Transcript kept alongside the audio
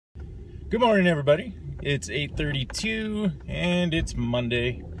Good morning, everybody. It's 8:32 and it's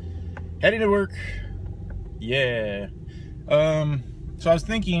Monday. Heading to work. Yeah. So I was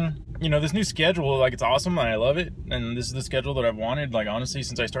thinking, this new schedule, like, it's awesome and I love it. And this is the schedule that I've wanted, like, honestly,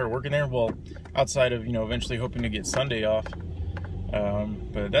 since I started working there. Well, outside of, eventually hoping to get Sunday off.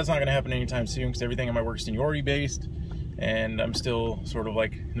 But that's not going to happen anytime soon because everything in my work is seniority based. And I'm still sort of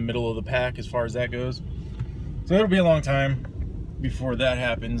like in the middle of the pack as far as that goes. So it'll be a long time before that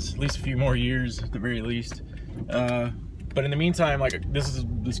happens, at least a few more years at the very least. But in the meantime, like, this is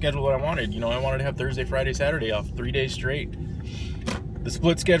the schedule that I wanted. I wanted to have Thursday, Friday, Saturday off, 3 days straight. The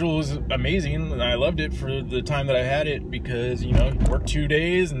split schedule was amazing and I loved it for the time that I had it because, you work 2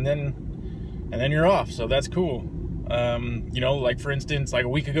 days and then you're off. So that's cool. Like, for instance, like a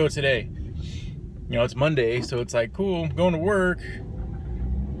week ago today, it's Monday, so it's like, cool, I'm going to work,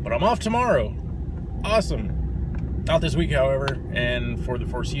 but I'm off tomorrow. Awesome. Not this week, however, and for the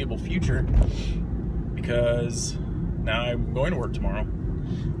foreseeable future, because now I'm going to work tomorrow.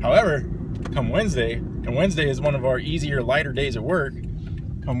 However, come Wednesday, and Wednesday is one of our easier, lighter days at work,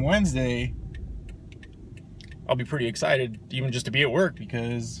 come Wednesday, I'll be pretty excited even just to be at work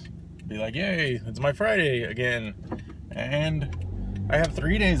because I'll be like, yay, it's my Friday again. And I have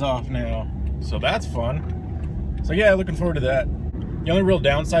 3 days off now, so that's fun. So yeah, looking forward to that. The only real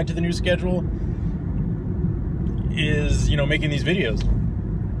downside to the new schedule is, making these videos.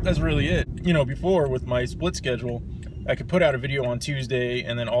 That's really it. Before with my split schedule, I could put out a video on Tuesday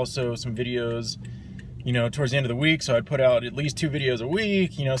and then also some videos, towards the end of the week. So I'd put out at least 2 videos a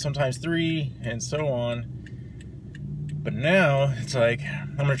week, sometimes 3 and so on. But now it's like,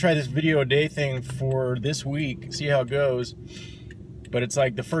 I'm gonna try this video a day thing for this week, see how it goes. But it's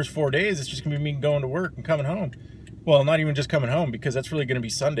like the first 4 days, it's just gonna be me going to work and coming home. Well, not even just coming home, because that's really gonna be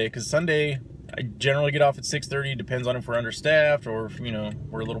Sunday, because Sunday, I generally get off at 6:30, depends on if we're understaffed or if,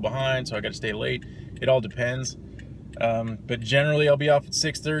 we're a little behind, so I gotta stay late. It all depends. But generally I'll be off at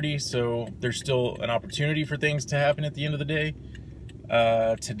 6:30, so there's still an opportunity for things to happen at the end of the day.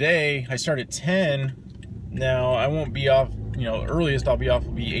 Today, I start at 10. Now, I won't be off, earliest I'll be off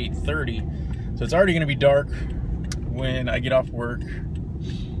will be 8:30. So it's already gonna be dark when I get off work.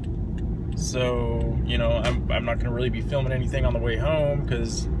 So, I'm not gonna really be filming anything on the way home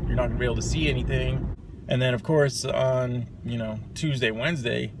because you're not gonna be able to see anything. And then of course on, Tuesday,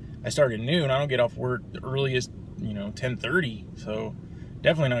 Wednesday, I start at noon. I don't get off work the earliest, 10:30. So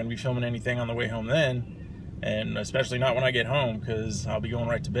definitely not gonna be filming anything on the way home then. And especially not when I get home because I'll be going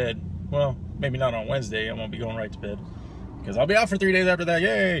right to bed. Well, maybe not on Wednesday, I won't be going right to bed because I'll be out for 3 days after that,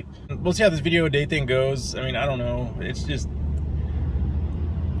 yay! We'll see how this video a day thing goes. I mean, I don't know, it's just,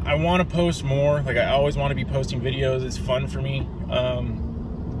 I want to post more. Like, I always want to be posting videos, it's fun for me.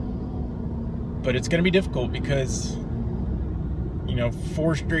 But it's gonna be difficult because,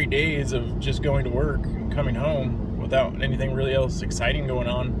 4 straight days of just going to work and coming home without anything really else exciting going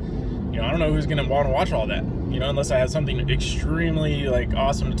on. I don't know who's gonna want to watch all that, unless I have something extremely, like,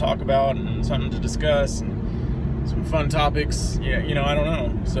 awesome to talk about and something to discuss and some fun topics. Yeah, I don't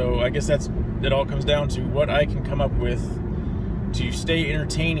know. So I guess it all comes down to what I can come up with to stay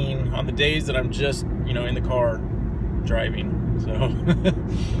entertaining on the days that I'm just, in the car driving. So,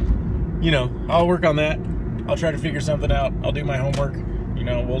 I'll work on that. I'll try to figure something out. I'll do my homework.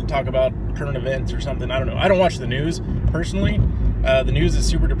 We'll talk about current events or something. I don't know. I don't watch the news, personally. The news is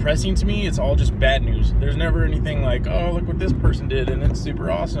super depressing to me. It's all just bad news. There's never anything like, oh, look what this person did and it's super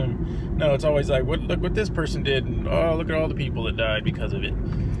awesome. No, it's always like, look what this person did, and oh, look at all the people that died because of it.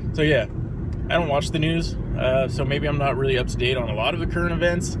 So yeah, I don't watch the news, so maybe I'm not really up to date on a lot of the current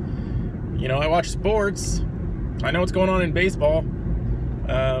events. I watch sports. I know what's going on in baseball.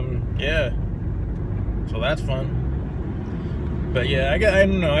 Yeah, so that's fun. But yeah, I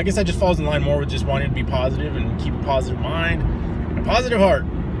don't know, I guess that just falls in line more with just wanting to be positive and keep a positive mind and a positive heart.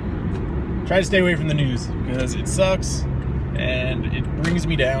 Try to stay away from the news because it sucks and it brings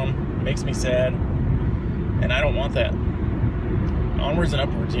me down, makes me sad, and I don't want that. Onwards and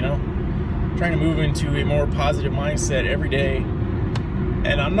upwards, trying to move into a more positive mindset every day.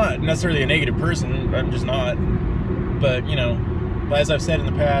 And I'm not necessarily a negative person, I'm just not. But, as I've said in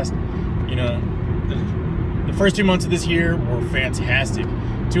the past, the first 2 months of this year were fantastic.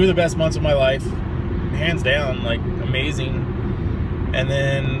 2 of the best months of my life, hands down, like, amazing. And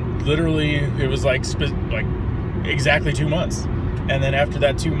then literally it was like exactly 2 months. And then after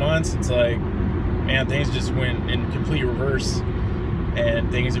that 2 months, it's like, man, things just went in complete reverse. And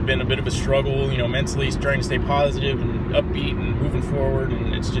things have been a bit of a struggle, mentally trying to stay positive and upbeat and moving forward.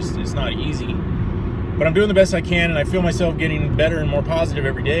 And it's not easy. But I'm doing the best I can, and I feel myself getting better and more positive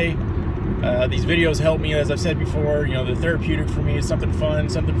every day. These videos help me, as I've said before. You know, they're therapeutic for me. It's something fun,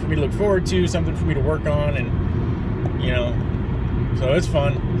 something for me to look forward to, something for me to work on, and, you know, so it's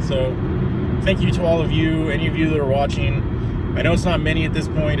fun. So thank you to all of you, any of you that are watching. I know it's not many at this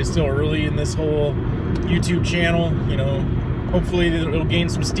point. It's still early in this whole YouTube channel. You know, hopefully it'll gain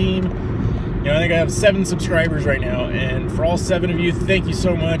some steam. You know, I think I have 7 subscribers right now, and for all 7 of you, thank you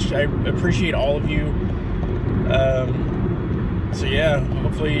so much. I appreciate all of you. So yeah,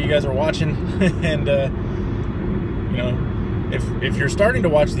 hopefully you guys are watching, and you know, if you're starting to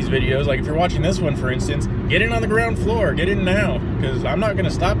watch these videos, like if you're watching this one, for instance, get in on the ground floor, get in now, because I'm not going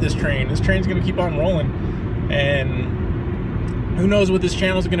to stop this train. This train's going to keep on rolling, and who knows what this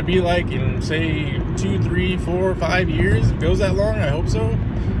channel is going to be like in, say, 2, 3, 4, 5 years. If it goes that long, I hope so.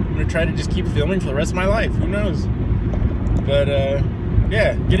 I'm going to try to just keep filming for the rest of my life. Who knows? But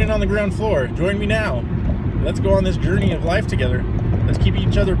yeah, get in on the ground floor. Join me now. Let's go on this journey of life together. Let's keep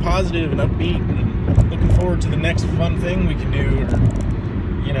each other positive and upbeat, and looking forward to the next fun thing we can do,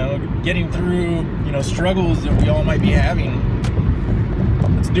 or, you know, getting through, you know, struggles that we all might be having.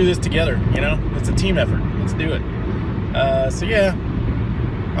 Let's do this together, you know? It's a team effort. Let's do it. So yeah,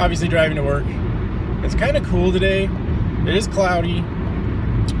 obviously driving to work. It's kind of cool today. It is cloudy,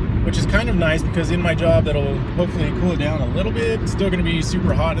 which is kind of nice, because in my job that'll hopefully cool it down a little bit. It's still going to be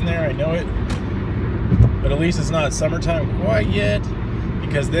super hot in there, I know it. But at least it's not summertime quite yet,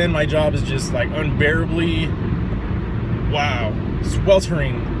 because then my job is just like unbearably, wow,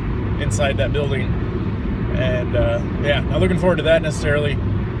 sweltering inside that building. And yeah, not looking forward to that necessarily.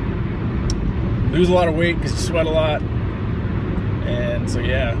 Lose a lot of weight because you sweat a lot. And so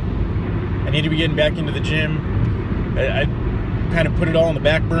yeah, I need to be getting back into the gym. I kind of put it all on the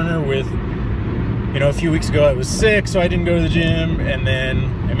back burner with, you know, a few weeks ago I was sick, so I didn't go to the gym, and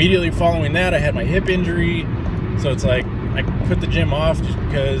then immediately following that I had my hip injury. So it's like I put the gym off just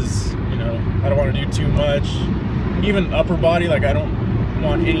because, you know, I don't want to do too much. Even upper body, like I don't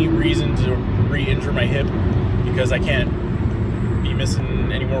want any reason to re-injure my hip, because I can't be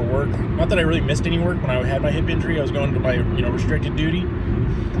missing any more work. Not that I really missed any work when I had my hip injury. I was going to my, you know, restricted duty.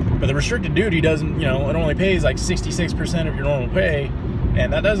 But the restricted duty doesn't, you know, it only pays like 66% of your normal pay,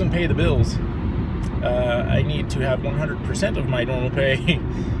 and that doesn't pay the bills. I need to have 100% of my normal pay,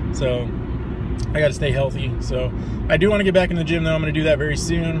 so I got to stay healthy. So I do want to get back in the gym, though. I'm going to do that very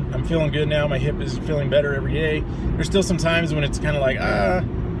soon. I'm feeling good now. My hip is feeling better every day. There's still some times when it's kind of like,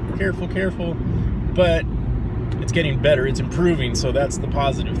 careful, but it's getting better. It's improving, so that's the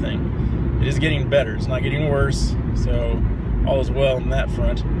positive thing. It is getting better. It's not getting worse, so all is well on that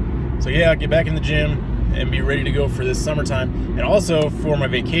front. So yeah, I'll get back in the gym and be ready to go for this summertime, and also for my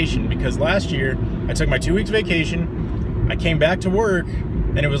vacation, because last year I took my 2 weeks vacation. I came back to work,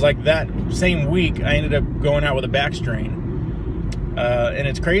 and it was like that same week I ended up going out with a back strain. And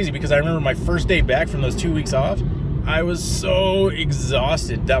it's crazy, because I remember my first day back from those 2 weeks off, I was so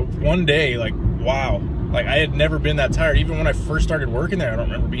exhausted. That one day, like, wow, like I had never been that tired. Even when I first started working there, I don't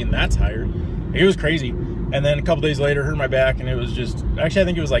remember being that tired. It was crazy. And then a couple days later, hurt my back, and it was just, actually I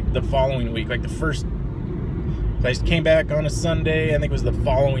think it was like the following week, like the first, I came back on a Sunday. I think it was the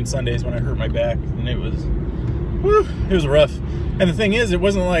following Sundays when I hurt my back, and it was, whew, it was rough. And the thing is, it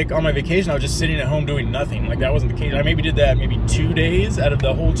wasn't like on my vacation I was just sitting at home doing nothing. Like, that wasn't the case. I maybe did that maybe 2 days out of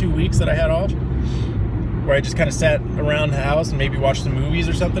the whole 2 weeks that I had off, where I just kind of sat around the house and maybe watched some movies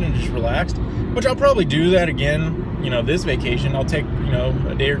or something and just relaxed, which I'll probably do that again, you know, this vacation. I'll take, you know,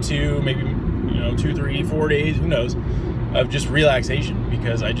 a day or two, maybe, you know, 2, 3, 4 days, who knows, of just relaxation,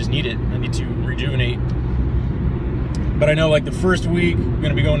 because I just need it. I need to rejuvenate. But I know, like, the first week I'm going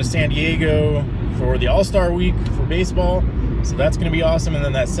to be going to San Diego for the All-Star Week for baseball, so that's going to be awesome. And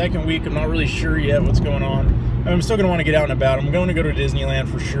then that second week, I'm not really sure yet what's going on. I'm still going to want to get out and about. I'm going to go to Disneyland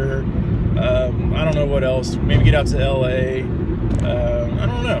for sure. I don't know what else. Maybe get out to LA. I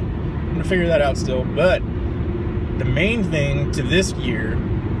don't know. I'm going to figure that out still. But the main thing to this year,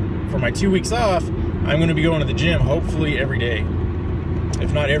 for my 2 weeks off, I'm going to be going to the gym hopefully every day,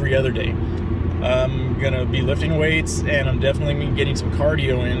 if not every other day. I'm going to be lifting weights, and I'm definitely going to be getting some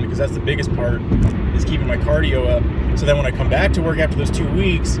cardio in, because that's the biggest part, is keeping my cardio up. So then when I come back to work after those 2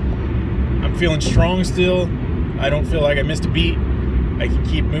 weeks, I'm feeling strong still. I don't feel like I missed a beat. I can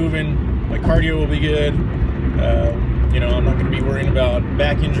keep moving. My cardio will be good. You know, I'm not going to be worrying about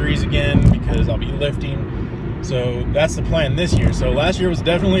back injuries again, because I'll be lifting. So that's the plan this year. So last year was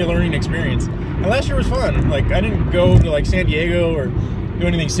definitely a learning experience. And last year was fun. Like, I didn't go to like San Diego or do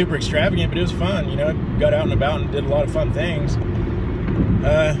anything super extravagant, but it was fun. You know, I got out and about and did a lot of fun things.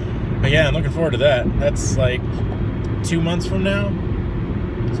 But yeah, I'm looking forward to that. That's like 2 months from now,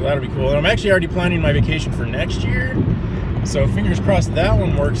 so that'll be cool. And I'm actually already planning my vacation for next year, so fingers crossed that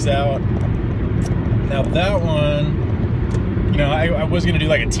one works out. Now that one, you know, I was gonna do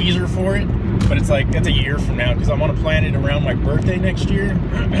like a teaser for it, but it's like, that's a year from now, because I want to plan it around my birthday next year.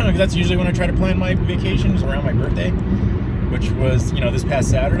 Because that's usually when I try to plan my vacations, around my birthday, which was, you know, this past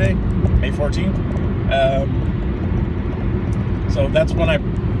Saturday, May 14th. So that's when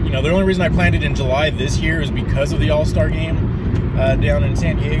you know, the only reason I planned it in July this year is because of the All-Star game down in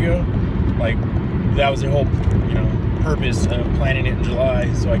San Diego. Like, that was the whole, you know, purpose of planning it in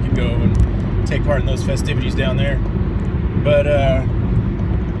July, so I could go and take part in those festivities down there. But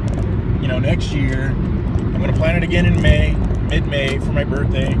you know, next year I'm gonna plan it again in May, mid-May, for my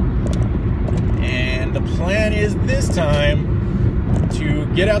birthday. And the plan is this time to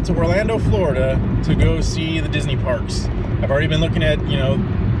get out to Orlando, Florida to go see the Disney parks. I've already been looking at, you know,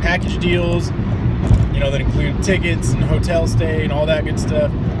 package deals, you know, that include tickets and hotel stay and all that good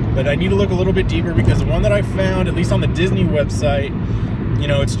stuff. But I need to look a little bit deeper, because the one that I found, at least on the Disney website, you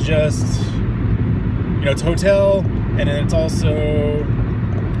know, it's just, you know, it's hotel, and then it's also,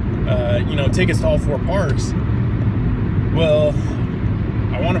 you know, tickets to all 4 parks. Well,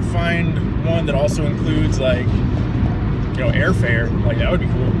 I want to find one that also includes, like, you know, airfare. Like, that would be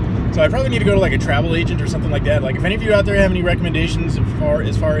cool. So I probably need to go to like a travel agent or something like that. Like, if any of you out there have any recommendations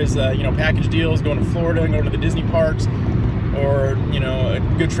as far as you know, package deals, going to Florida and going to the Disney parks, or, you know, a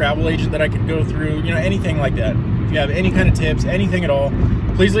good travel agent that I could go through, you know, anything like that. If you have any kind of tips, anything at all,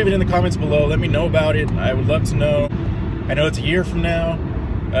 please leave it in the comments below. Let me know about it. I would love to know. I know it's a year from now,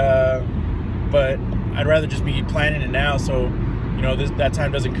 but I'd rather just be planning it now, so, you know, that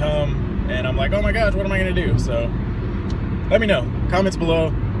time doesn't come and I'm like, oh my gosh, what am I gonna do? So let me know. Comments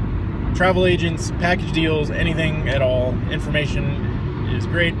below. Travel agents, package deals, anything at all. Information is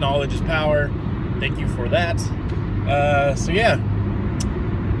great. Knowledge is power. Thank you for that. So yeah,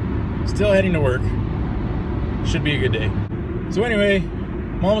 still heading to work. Should be a good day. So anyway,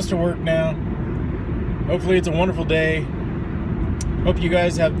 I'm almost to work now. Hopefully it's a wonderful day. Hope you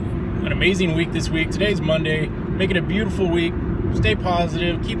guys have an amazing week this week. Today's Monday. Make it a beautiful week. Stay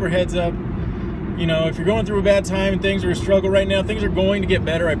positive. Keep your heads up. You know, if you're going through a bad time and things are a struggle right now, things are going to get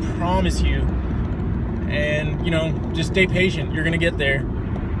better, I promise you. And, you know, just stay patient. You're going to get there.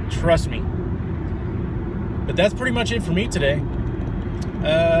 Trust me. But that's pretty much it for me today.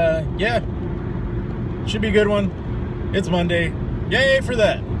 Yeah. Should be a good one. It's Monday. Yay for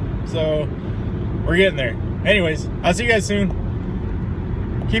that. So, we're getting there. Anyways, I'll see you guys soon.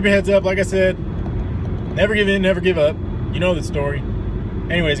 Keep your heads up, like I said. Never give in, never give up. You know the story.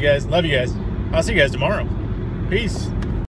 Anyways, guys, love you guys. I'll see you guys tomorrow. Peace.